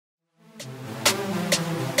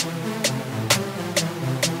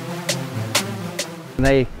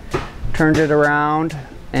They turned it around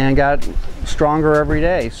and got stronger every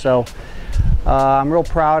day. So I'm real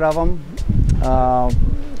proud of them.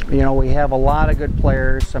 You know, we have a lot of good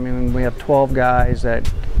players. I mean, we have 12 guys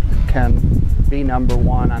that can be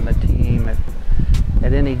 #1 on the team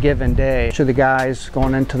at any given day. To the guys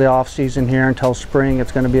going into the off season here until spring,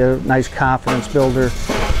 it's going to be a nice confidence builder.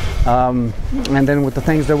 And then with the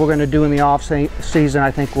things that we're going to do in the off season,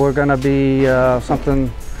 I think we're going to be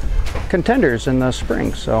something contenders in the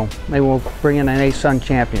spring. So maybe we'll bring in an A-Sun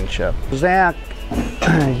championship. Zach,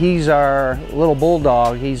 he's our little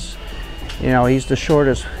bulldog. He's the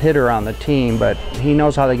shortest hitter on the team, but he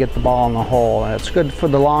knows how to get the ball in the hole, and it's good for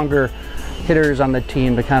the longer hitters on the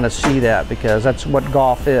team to kind of see that, because that's what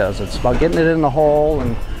golf is. It's about getting it in the hole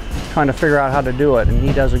and trying to figure out how to do it, and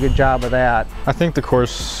he does a good job of that. I think the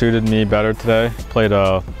course suited me better today. Played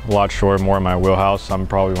a lot short, more in my wheelhouse. I'm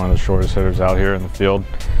probably one of the shortest hitters out here in the field,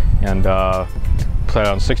 and played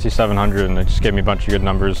on 6,700, and it just gave me a bunch of good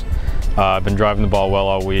numbers. I've been driving the ball well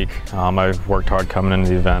all week. I've worked hard coming into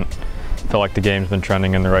the event. Feel like the game's been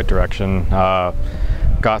trending in the right direction.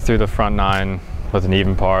 Got through the front 9 with an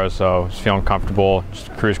even par, so just feeling comfortable,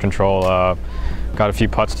 just cruise control. Got a few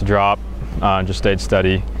putts to drop, just stayed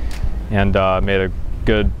steady, and made a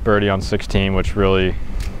good birdie on 16, which really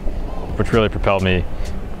propelled me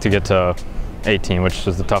to get to 18, which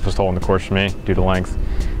is the toughest hole in the course for me due to length.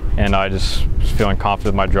 And I just was feeling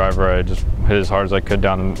confident with my driver. I just hit as hard as I could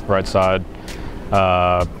down the right side.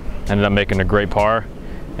 Ended up making a great par,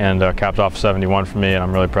 and capped off 71 for me, and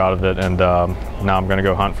I'm really proud of it. And now I'm going to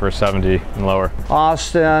go hunt for a 70 and lower.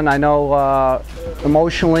 Austin, I know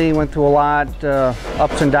emotionally went through a lot,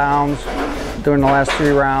 ups and downs during the last 3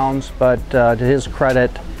 rounds, but to his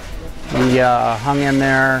credit, he hung in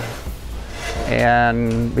there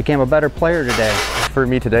and became a better player today. For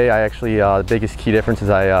me today, I actually, the biggest key difference is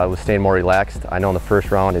I was staying more relaxed. I know in the first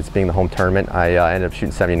round, it's being the home tournament, I ended up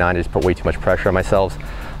shooting 79. I just put way too much pressure on myself.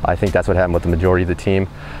 I think that's what happened with the majority of the team.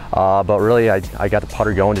 But really, I got the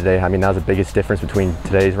putter going today. I mean, that was the biggest difference between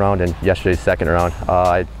today's round and yesterday's second round.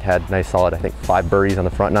 I had nice solid, I think, 5 birdies on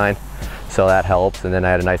the front 9, so that helps. And then I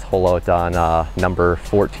had a nice hole out on number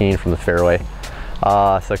 14 from the fairway.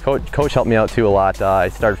 So coach helped me out too a lot. I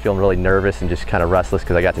started feeling really nervous and just kind of restless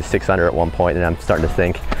because I got to 6 under at one point, and I'm starting to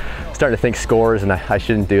think scores, and I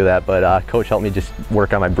shouldn't do that. But coach helped me just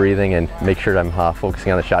work on my breathing and make sure that I'm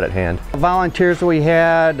focusing on the shot at hand. The volunteers that we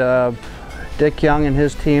had, Dick Young and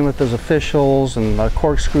his team with his officials and the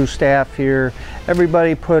Corkscrew staff here,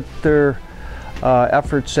 everybody put their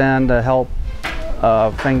efforts in to help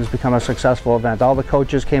things become a successful event. All the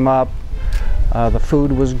coaches came up. The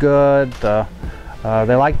food was good.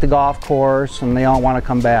 They like the golf course, and they all want to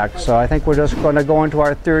come back. So I think we're just going to go into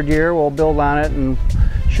our 3rd year. We'll build on it and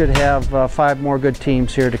should have 5 more good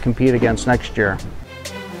teams here to compete against next year.